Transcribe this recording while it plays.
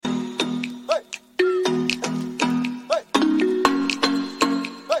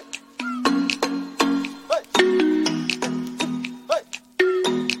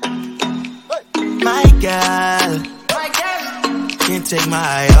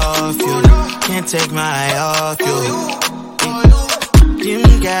off you. Can't take my eye off you.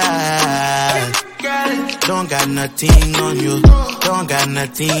 Dim gas. Don't got nothing on you. Don't got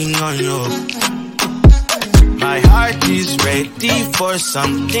nothing on you. My heart is ready for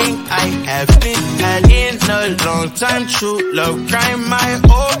something I haven't had in a long time. True love crime, I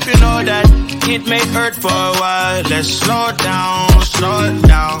hope you know that it may hurt for a while. Let's slow down, slow it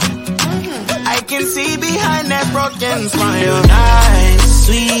down. I can see behind that broken smile. Nice,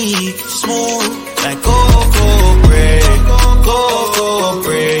 sweet, smooth, like cocoa bread, cocoa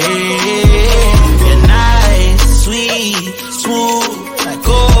bread. You're nice, sweet, smooth, like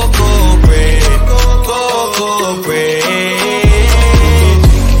cocoa bread, cocoa bread.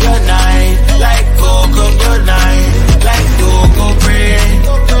 You're nice, like cocoa, you're nice, like cocoa bread,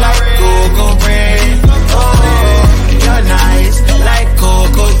 like cocoa bread. Oh, you're nice, like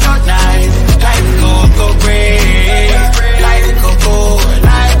cocoa, you're nice, like cocoa bread, like cocoa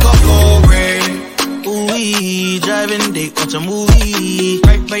bread. Ooh, driving date, watch a movie,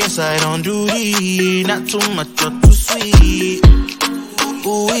 right by your side on duty, not too much or too sweet.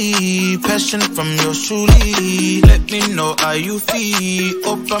 Ooh, passion from your truly. Let me know how you feel.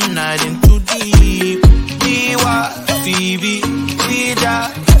 Hope I'm not in too deep. Biwa, Phoebe, Vida,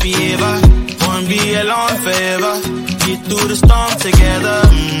 Fever. Won't be alone forever. Get through the storm together.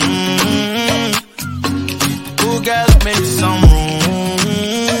 Ooh, girl, make some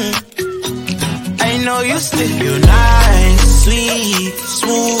room. I know you still. You're nice, sweet,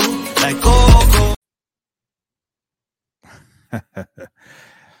 smooth, like cocoa.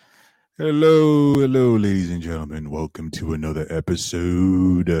 Hello, ladies and gentlemen. Welcome to another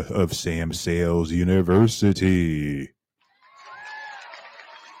episode of Sam Sales University.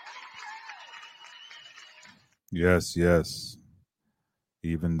 Yes.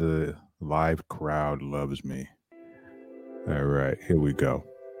 Even the live crowd loves me. All right, here we go.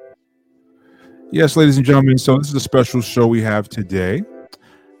 Yes, ladies and gentlemen. So this is a special show we have today.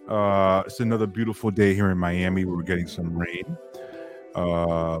 It's another beautiful day here in Miami. We're getting some rain.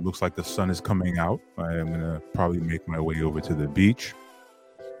 Looks like the sun is coming out. I am going to probably make my way over to the beach.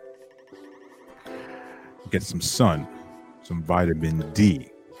 Get some sun, some vitamin D.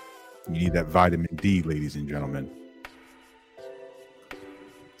 You need that vitamin D, ladies and gentlemen.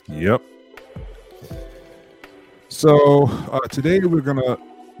 Yep. So today we're going to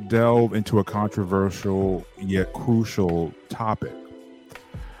delve into a controversial yet crucial topic.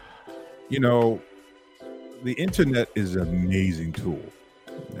 You know, the internet is an amazing tool.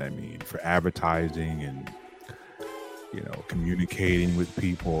 I mean, for advertising and, you know, communicating with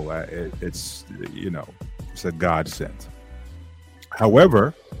people, it's a godsend.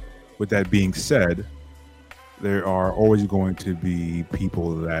 However, with that being said, there are always going to be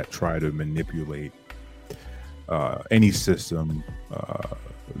people that try to manipulate any system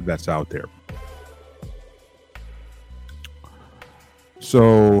that's out there.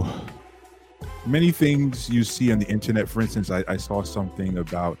 So many things you see on the internet. For instance, I saw something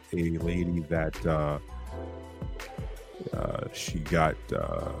about a lady that she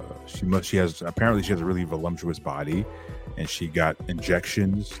has a really voluptuous body, and she got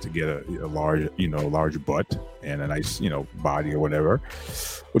injections to get a large butt and a nice, body or whatever,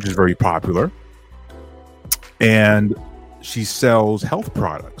 which is very popular. And she sells health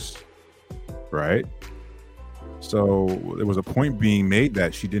products, right? So there was a point being made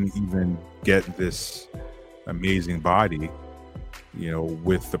that she didn't even get this amazing body,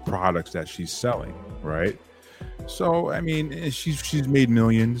 with the products that she's selling, right? So, I mean, she's made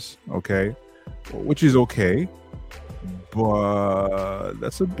millions, okay, which is okay, but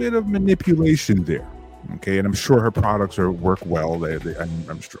that's a bit of manipulation there, okay? And I'm sure her products work well.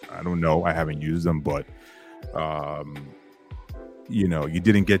 I'm sure, I don't know, I haven't used them, but you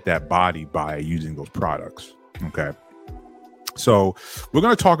didn't get that body by using those products, okay? So we're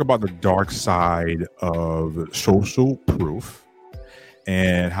going to talk about the dark side of social proof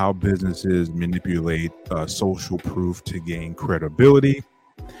and how businesses manipulate social proof to gain credibility,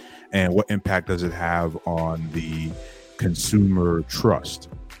 and what impact does it have on the consumer trust.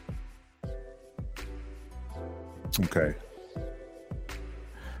 Okay.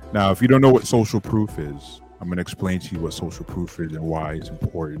 Now, if you don't know what social proof is, I'm going to explain to you what social proof is and why it's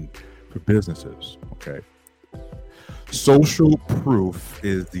important for businesses. Okay. Social proof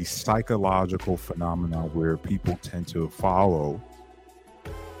is the psychological phenomenon where people tend to follow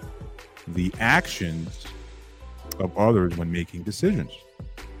the actions of others when making decisions.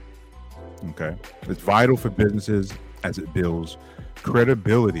 Okay. It's vital for businesses as it builds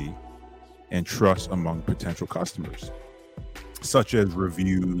credibility and trust among potential customers, such as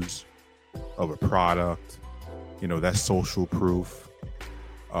reviews of a product. That's social proof.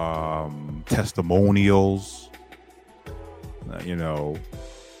 testimonials,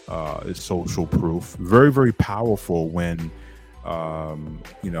 is social proof. Very, very powerful when,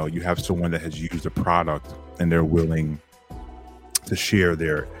 you have someone that has used a product and they're willing to share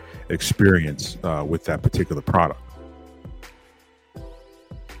their experience with that particular product.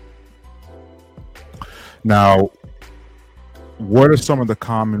 Now, what are some of the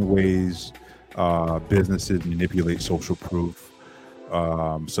common ways businesses manipulate social proof,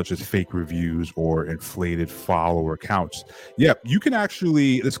 such as fake reviews or inflated follower counts? Yeah, you can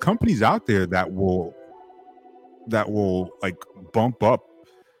actually. There's companies out there that will like bump up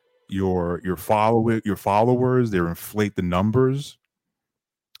your followers. They'll inflate the numbers.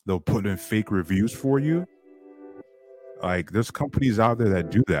 They'll put in fake reviews for you. Like, there's companies out there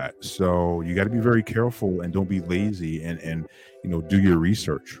that do that. So you got to be very careful and don't be lazy and do your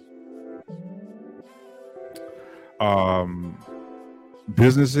research.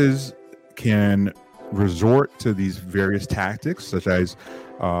 Businesses can resort to these various tactics, such as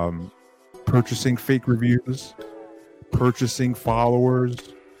purchasing fake reviews, purchasing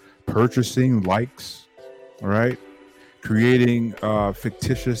followers, purchasing likes, all right? Creating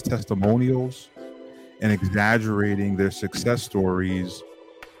fictitious testimonials and exaggerating their success stories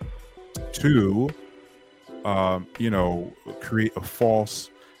to, create a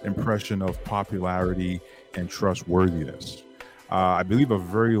false impression of popularity and trustworthiness. I believe a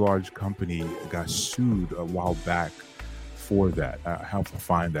very large company got sued a while back for that. I have to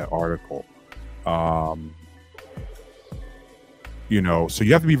find that article. So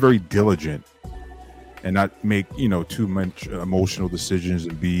you have to be very diligent and not make, too much emotional decisions,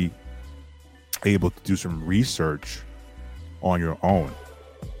 and be able to do some research on your own,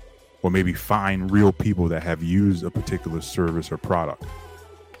 or maybe find real people that have used a particular service or product.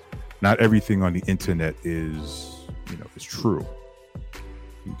 Not everything on the internet is true.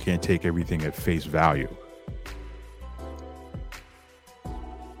 You can't take everything at face value.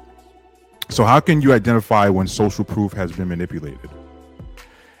 So how can you identify when social proof has been manipulated?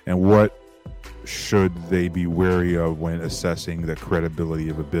 And what should they be wary of when assessing the credibility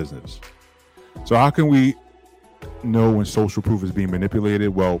of a business? So how can we know when social proof is being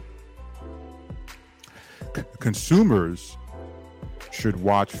manipulated? Well, consumers should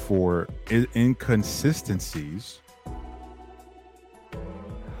watch for inconsistencies,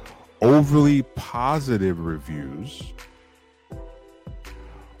 overly positive reviews,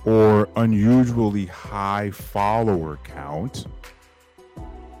 or unusually high follower count.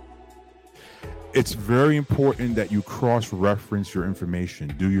 It's very important that you cross-reference your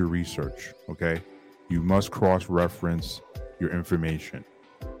information. Do your research, okay? You must cross-reference your information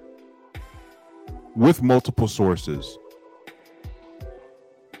with multiple sources.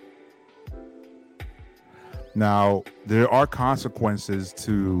 Now, there are consequences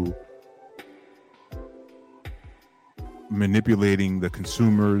to manipulating the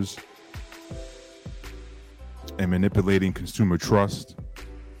consumers and manipulating consumer trust.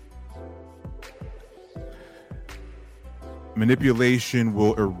 Manipulation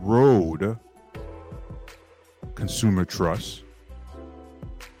will erode consumer trust.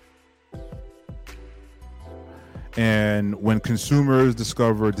 And when consumers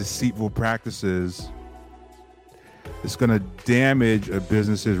discover deceitful practices, it's going to damage a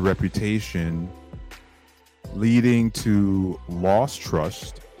business's reputation, leading to lost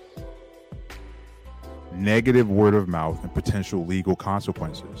trust, negative word of mouth, and potential legal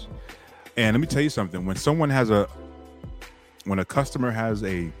consequences. And let me tell you something. When a customer has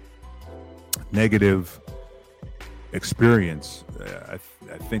a negative experience, I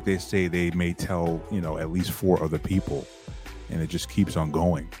think they say they may tell, at least 4 other people, and it just keeps on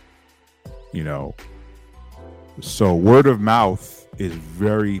going, So word of mouth is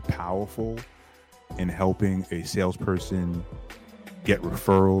very powerful in helping a salesperson get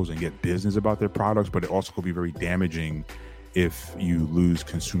referrals and get business about their products, but it also could be very damaging if you lose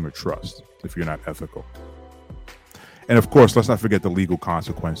consumer trust, if you're not ethical. And of course, let's not forget the legal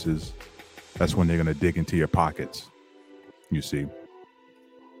consequences. That's when they're going to dig into your pockets, you see.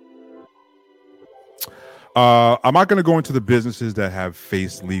 I'm not going to go into the businesses that have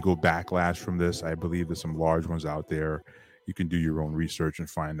faced legal backlash from this. I believe there's some large ones out there. You can do your own research and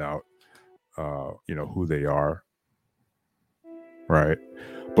find out, who they are. Right.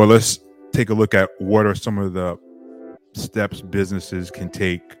 But let's take a look at what are some of the steps businesses can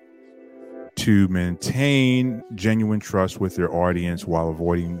take to maintain genuine trust with their audience while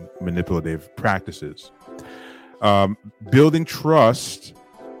avoiding manipulative practices. Building trust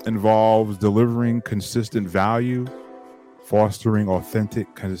involves delivering consistent value, fostering authentic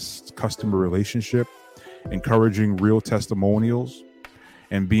customer relationship, encouraging real testimonials,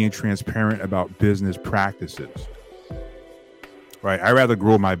 and being transparent about business practices. Right? I'd rather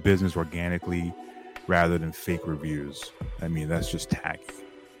grow my business organically rather than fake reviews. I mean, that's just tacky,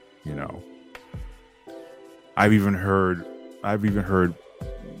 you know. I've even heard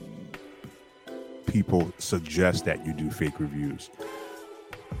people suggest that you do fake reviews.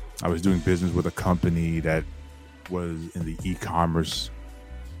 I was doing business with a company that was in the e-commerce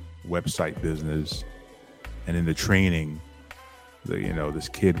website business, and in the training, this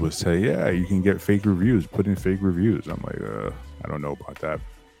kid would say, "Yeah, you can get fake reviews. Put in fake reviews." I'm like, I don't know about that.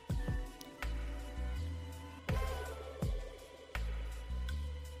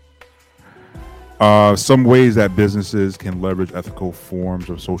 Some ways that businesses can leverage ethical forms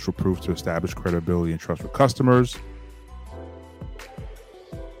of social proof to establish credibility and trust with customers.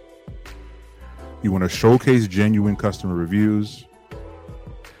 You want to showcase genuine customer reviews.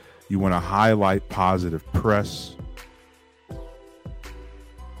 You want to highlight positive press.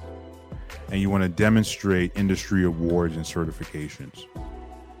 And you want to demonstrate industry awards and certifications,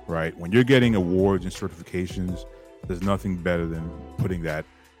 right? When you're getting awards and certifications, there's nothing better than putting that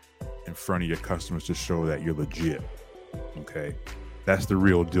in front of your customers to show that you're legit, okay? That's the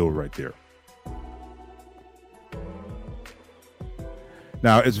real deal right there.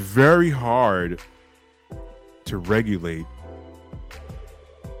 Now, it's very hard to regulate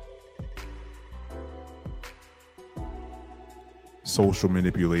social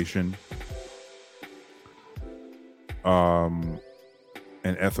manipulation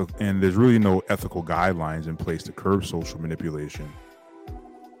and there's really no ethical guidelines in place to curb social manipulation.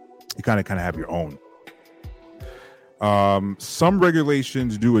 You kind of have your own. Some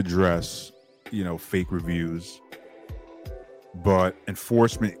regulations do address, fake reviews, but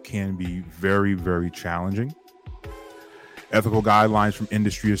enforcement can be very, very challenging. Ethical guidelines from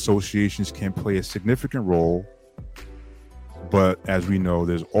industry associations can play a significant role, but as we know,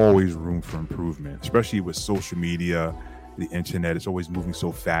 there's always room for improvement, especially with social media, the internet. It's always moving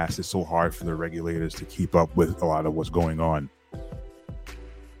so fast. It's so hard for the regulators to keep up with a lot of what's going on.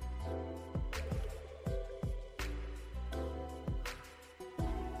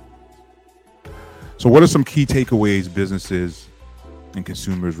 So what are some key takeaways businesses and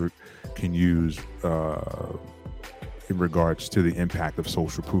consumers can use in regards to the impact of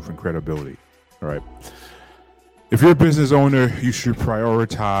social proof and credibility? All right. If you're a business owner, you should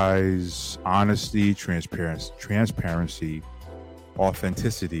prioritize honesty, transparency,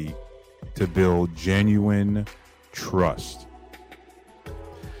 authenticity to build genuine trust.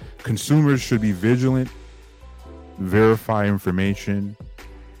 Consumers should be vigilant, verify information,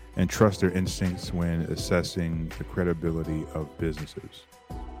 and trust their instincts when assessing the credibility of businesses.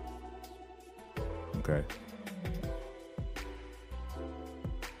 Okay.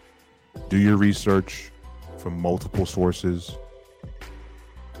 Do your research from multiple sources.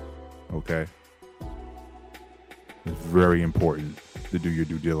 Okay. It's very important to do your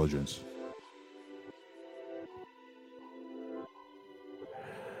due diligence.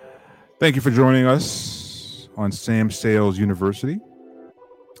 Thank you for joining us on Sam Sales University.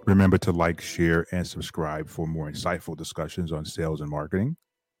 Remember to like, share, and subscribe for more insightful discussions on sales and marketing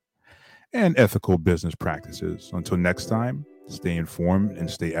and ethical business practices. Until next time, stay informed and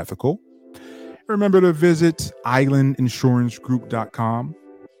stay ethical. Remember to visit islandinsurancegroup.com.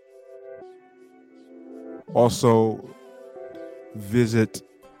 Also, visit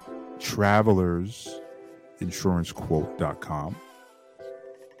travelersinsurancequote.com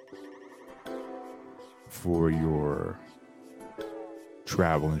for your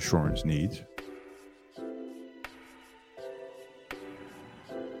travel insurance needs.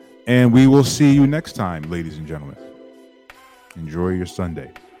 And we will see you next time, ladies and gentlemen. Enjoy your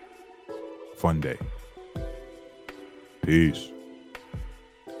Sunday. Fun day. Peace.